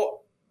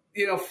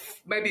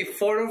 Maybe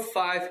 4 or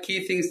 5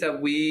 key things that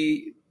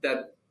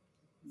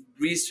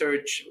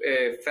research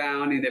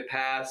found in the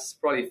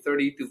past probably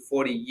 30 to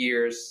 40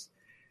 years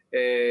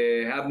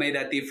have made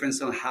a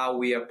difference on how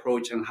we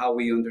approach and how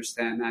we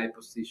understand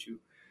adipose tissue.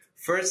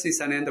 First, it's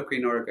an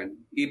endocrine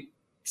organ. It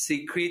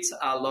secretes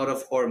a lot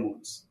of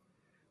hormones.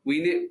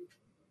 In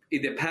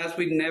the past,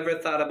 we never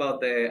thought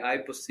about the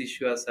adipose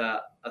tissue as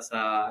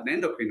an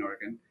endocrine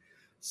organ.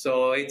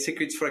 So it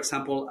secretes, for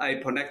example,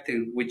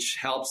 adiponectin, which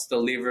helps the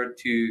liver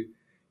to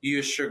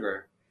use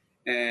sugar.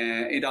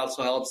 It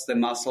also helps the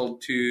muscle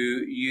to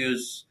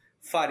use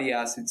fatty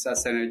acids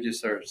as energy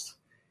source.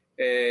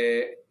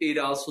 It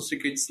also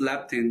secretes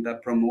leptin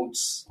that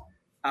promotes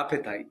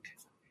appetite.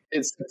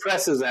 It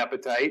suppresses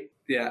appetite.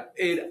 Yeah.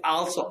 It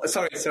also,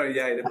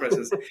 yeah, it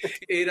depresses.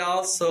 It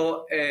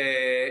also,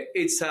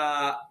 it's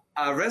a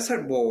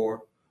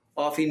reservoir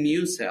of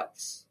immune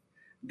cells.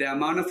 The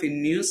amount of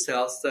immune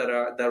cells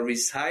that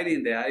reside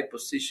in the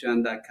adipose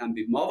tissue that can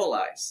be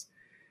mobilized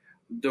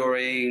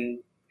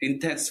during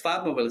intense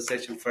fat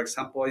mobilization, for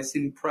example, is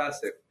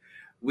impressive.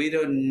 We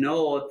don't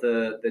know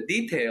the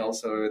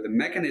details or the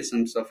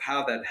mechanisms of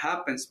how that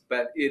happens,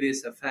 but it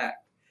is a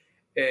fact.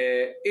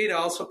 It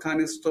also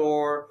can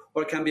store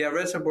or can be a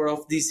reservoir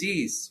of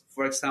disease.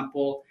 For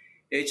example,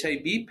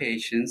 HIV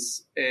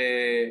patients,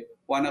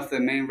 one of the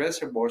main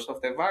reservoirs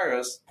of the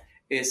virus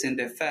is in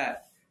the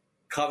fat.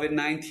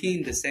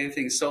 COVID-19, the same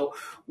thing. So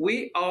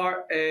we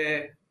are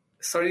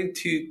starting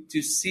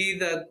to see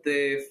that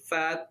the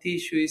fat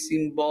tissue is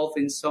involved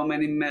in so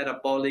many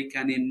metabolic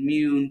and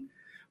immune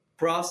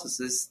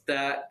processes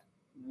that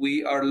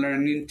we are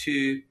learning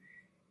to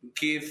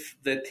give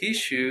the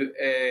tissue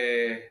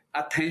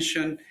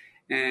attention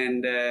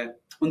and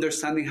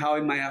understanding how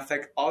it might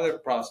affect other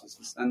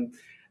processes. And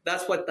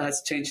that's what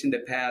has changed in the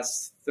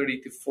past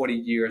 30 to 40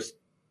 years.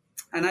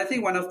 And I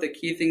think one of the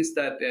key things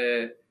that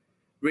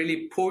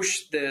really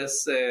pushed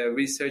this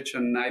research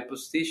on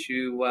adipose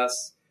tissue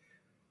was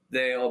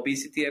the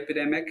obesity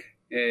epidemic.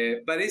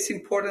 But it's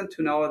important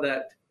to know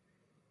that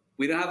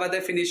we don't have a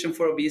definition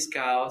for obese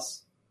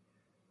cows.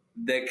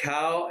 The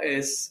cow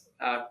is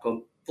a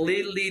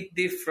completely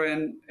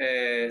different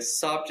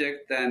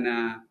subject than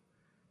a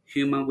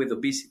human with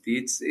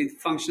obesity. It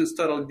functions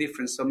totally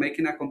different. So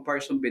making a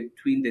comparison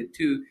between the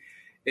two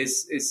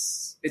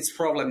is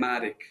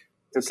problematic,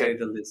 to say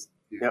the least.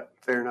 Yeah. Yep,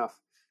 fair enough.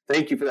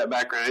 Thank you for that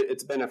background.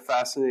 It's been a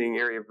fascinating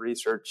area of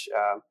research,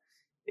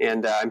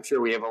 and I'm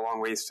sure we have a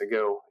long ways to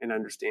go in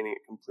understanding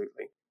it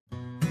completely.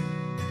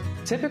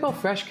 Typical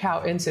fresh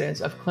cow incidence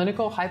of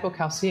clinical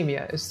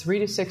hypocalcemia is 3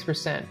 to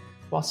 6%,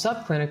 while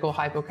subclinical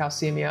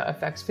hypocalcemia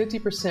affects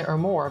 50% or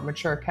more of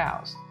mature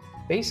cows.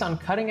 Based on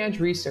cutting-edge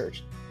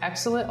research,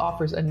 Excellent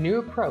offers a new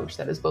approach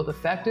that is both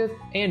effective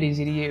and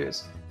easy to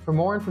use. For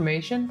more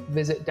information,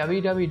 visit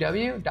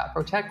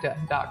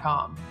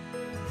www.protecta.com.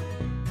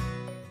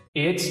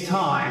 It's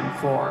time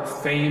for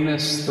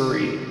Famous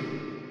 3.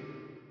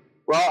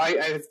 Well, I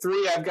have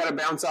three I've got to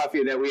bounce off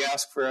you that we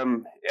ask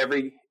from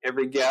every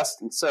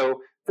guest. And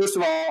so, first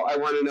of all, I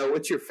want to know,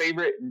 what's your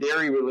favorite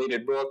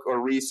dairy-related book or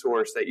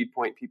resource that you'd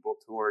point people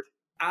toward?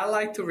 I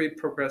like to read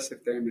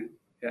progressive dairy.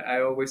 Yeah,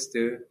 I always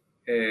do.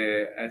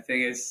 I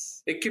think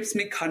it keeps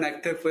me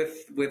connected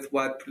with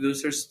what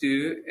producers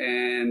do,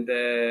 and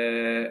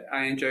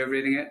I enjoy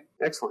reading it.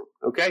 Excellent.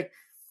 Okay.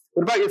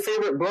 What about your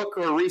favorite book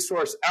or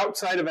resource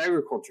outside of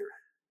agriculture?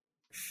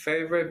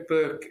 Favorite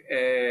book?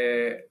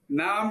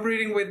 Now I'm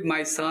reading with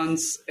my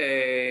sons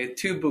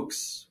two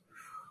books.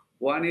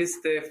 One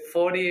is the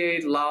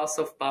 48 Laws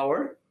of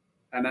Power,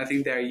 and I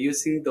think they're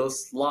using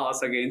those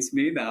laws against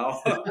me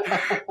now.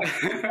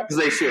 As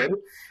they should.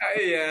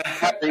 Yeah.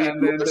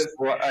 And then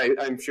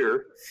I'm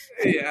sure.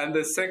 Yeah, and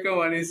the second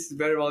one is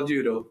verbal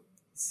judo.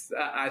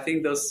 I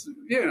think those,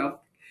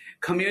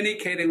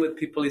 communicating with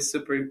people is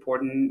super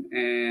important,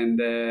 and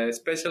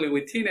especially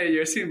with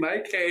teenagers, in my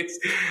case,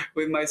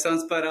 with my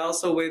sons, but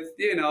also with,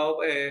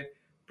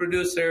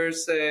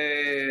 producers,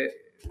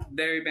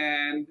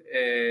 dairymen,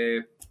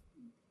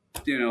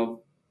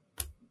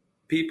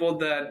 people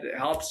that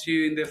helps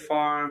you in the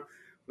farm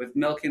with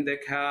milking the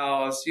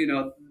cows.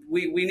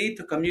 We need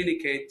to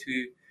communicate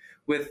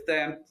with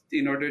them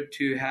in order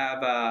to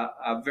have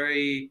a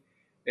very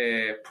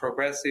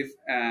progressive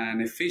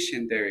and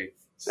efficient dairy.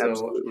 So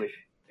absolutely.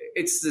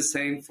 It's the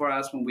same for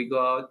us when we go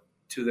out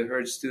to the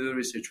herds to do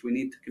research. We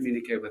need to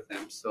communicate with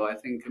them. So I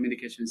think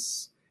communication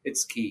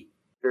it's key.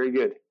 Very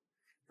good.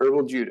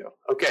 Verbal judo.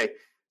 Okay.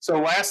 So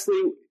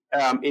lastly,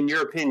 in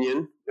your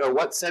opinion,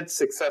 what sets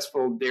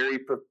successful dairy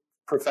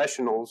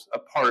professionals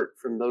apart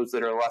from those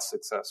that are less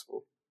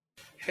successful?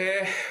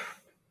 I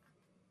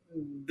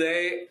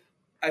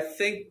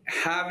think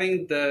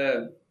having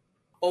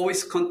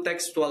always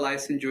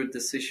contextualizing your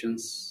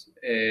decisions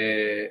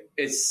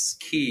is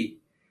key.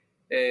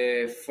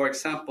 For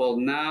example,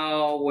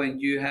 now when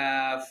you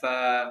have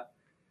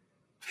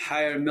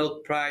higher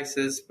milk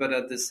prices, but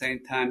at the same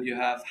time you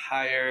have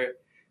higher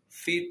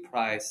feed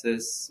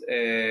prices,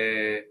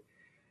 your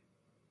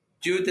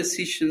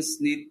decisions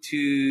need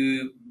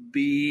to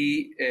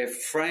be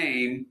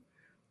framed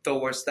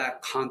towards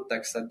that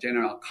context, that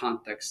general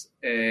context.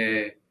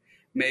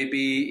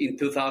 Maybe in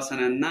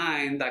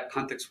 2009, that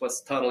context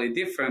was totally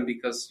different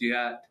because you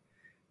had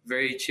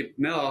very cheap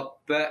milk,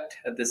 but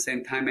at the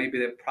same time, maybe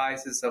the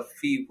prices of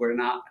feed were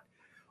not,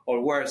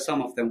 or were,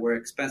 some of them were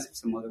expensive,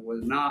 some of them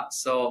were not.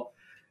 So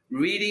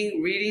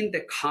reading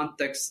the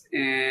context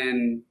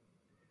and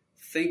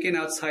thinking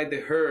outside the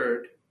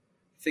herd,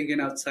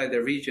 thinking outside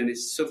the region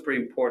is super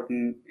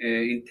important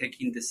in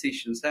taking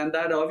decisions. And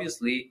that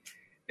obviously,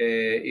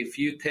 if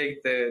you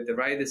take the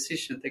right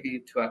decision, taking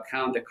into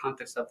account the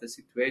context of the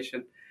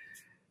situation,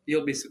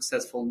 you'll be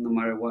successful no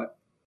matter what.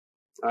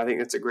 I think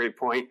that's a great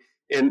point.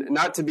 And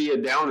not to be a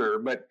downer,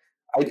 but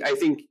I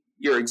think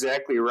you're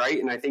exactly right.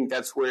 And I think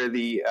that's where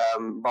the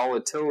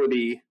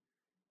volatility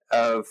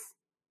of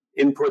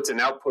inputs and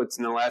outputs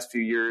in the last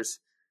few years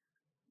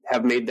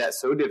have made that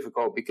so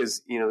difficult,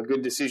 because,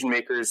 good decision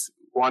makers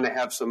want to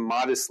have some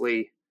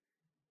modestly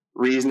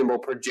reasonable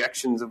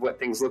projections of what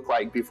things look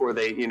like before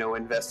they,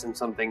 invest in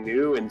something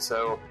new. And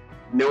so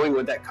knowing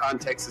what that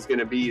context is going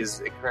to be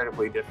is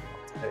incredibly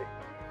difficult today.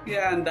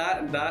 Yeah, and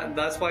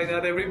that's why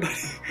not everybody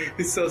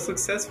is so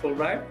successful,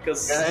 right?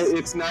 Because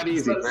it's not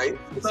easy, right?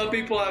 Some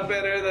people are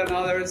better than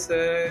others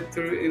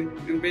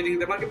in reading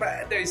the market,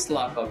 but there is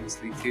luck,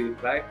 obviously, too,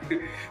 right?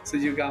 So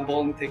you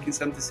gamble in taking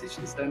some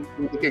decisions, and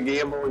you take a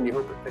gamble and you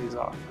hope it pays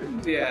off.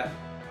 Yeah.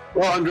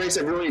 Well, Andres,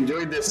 I've really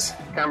enjoyed this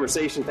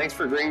conversation. Thanks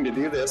for agreeing to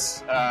do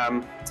this.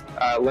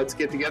 Let's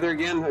get together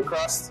again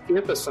across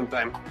campus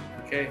sometime.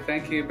 Okay,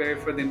 thank you, Barry,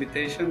 for the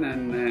invitation,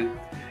 and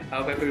I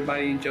hope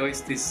everybody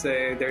enjoys this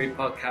dairy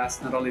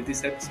podcast, not only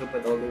this episode,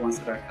 but all the ones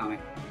that are coming.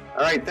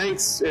 All right,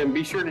 thanks. And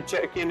be sure to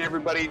check in,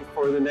 everybody,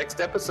 for the next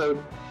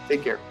episode.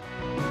 Take care.